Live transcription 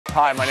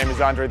Hi, my name is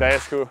Andrei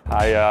Daescu.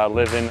 I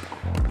live in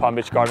Palm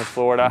Beach Gardens,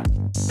 Florida.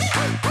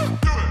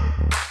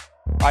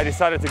 I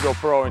decided to go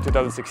pro in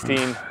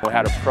 2016. We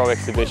had a pro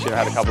exhibition. I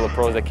had a couple of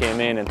pros that came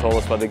in and told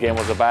us what the game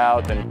was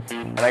about, and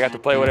I got to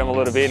play with them a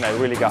little bit, and I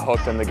really got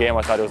hooked on the game.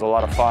 I thought it was a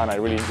lot of fun. I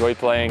really enjoyed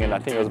playing, and I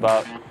think it was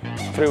about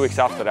 3 weeks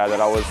after that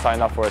I was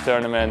signed up for a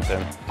tournament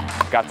and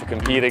got to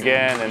compete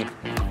again. And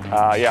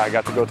yeah, I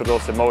got to go through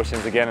those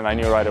emotions again, and I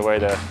knew right away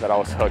that I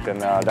was hooked, and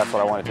that's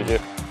what I wanted to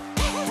do.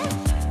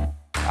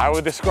 I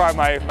would describe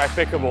my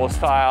pickleball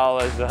style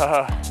as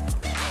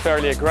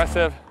fairly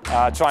aggressive,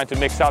 trying to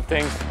mix up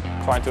things,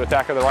 trying to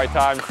attack at the right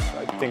times.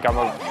 I think I'm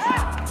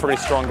a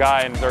pretty strong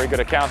guy and very good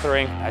at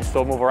countering. I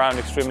still move around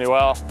extremely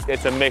well.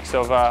 It's a mix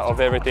of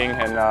everything,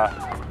 and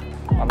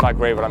I'm not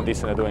great, but I'm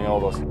decent at doing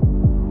all those.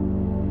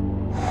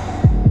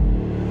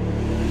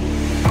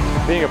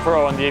 Being a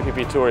pro on the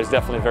APP Tour is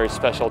definitely very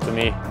special to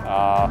me.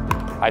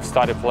 I've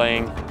started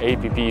playing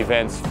APP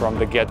events from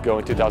the get-go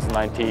in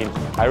 2019.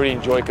 I really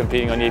enjoy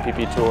competing on the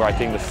APP Tour. I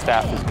think the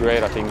staff is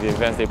great. I think the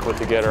events they put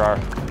together are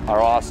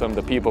awesome.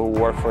 The people who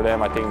work for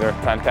them, I think they're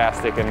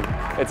fantastic, and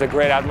it's a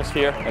great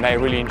atmosphere, and I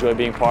really enjoy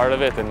being part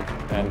of it,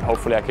 and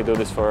hopefully I can do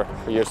this for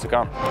years to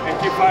come. And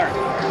keep firing.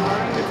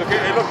 It's okay.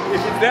 Hey, look,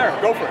 if it's there,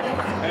 go for it.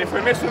 And if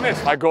we miss, we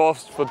miss. My goal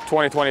for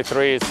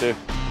 2023 is to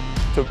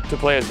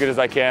play as good as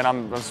I can.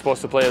 I'm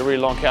supposed to play a really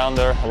long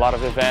calendar, a lot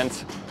of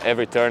events.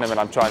 Every tournament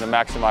I'm trying to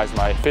maximize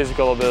my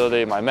physical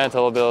ability, my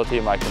mental ability,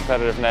 my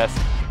competitiveness.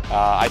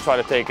 I try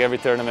to take every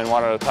tournament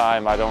one at a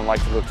time. I don't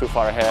like to look too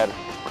far ahead,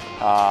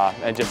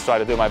 and just try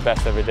to do my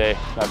best every day.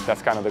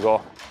 That's kind of the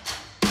goal.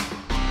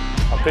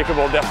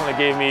 Pickleball definitely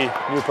gave me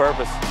new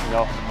purpose,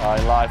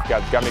 in life.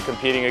 Got me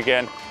competing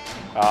again.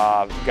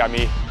 Got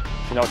me,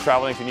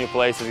 traveling to new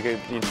places. It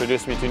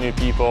introduced me to new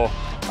people.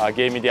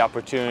 Gave me the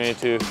opportunity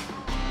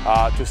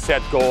to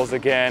set goals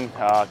again,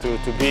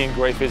 to be in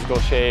great physical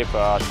shape,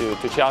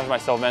 to challenge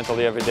myself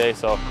mentally every day.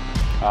 So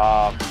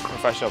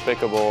professional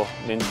pickleball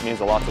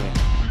means a lot to me.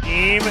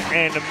 Team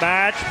and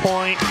match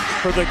point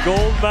for the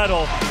gold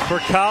medal for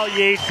Kyle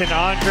Yates and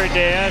Andrei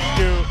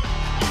Daescu.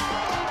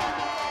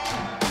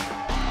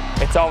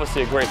 It's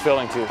obviously a great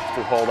feeling to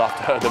hold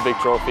up the big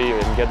trophy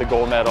and get the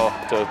gold medal,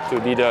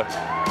 to be the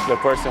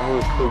person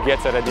who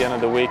gets it at the end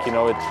of the week.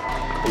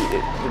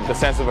 The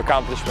sense of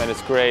accomplishment is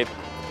great.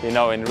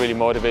 And really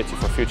motivates you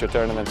for future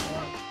tournaments.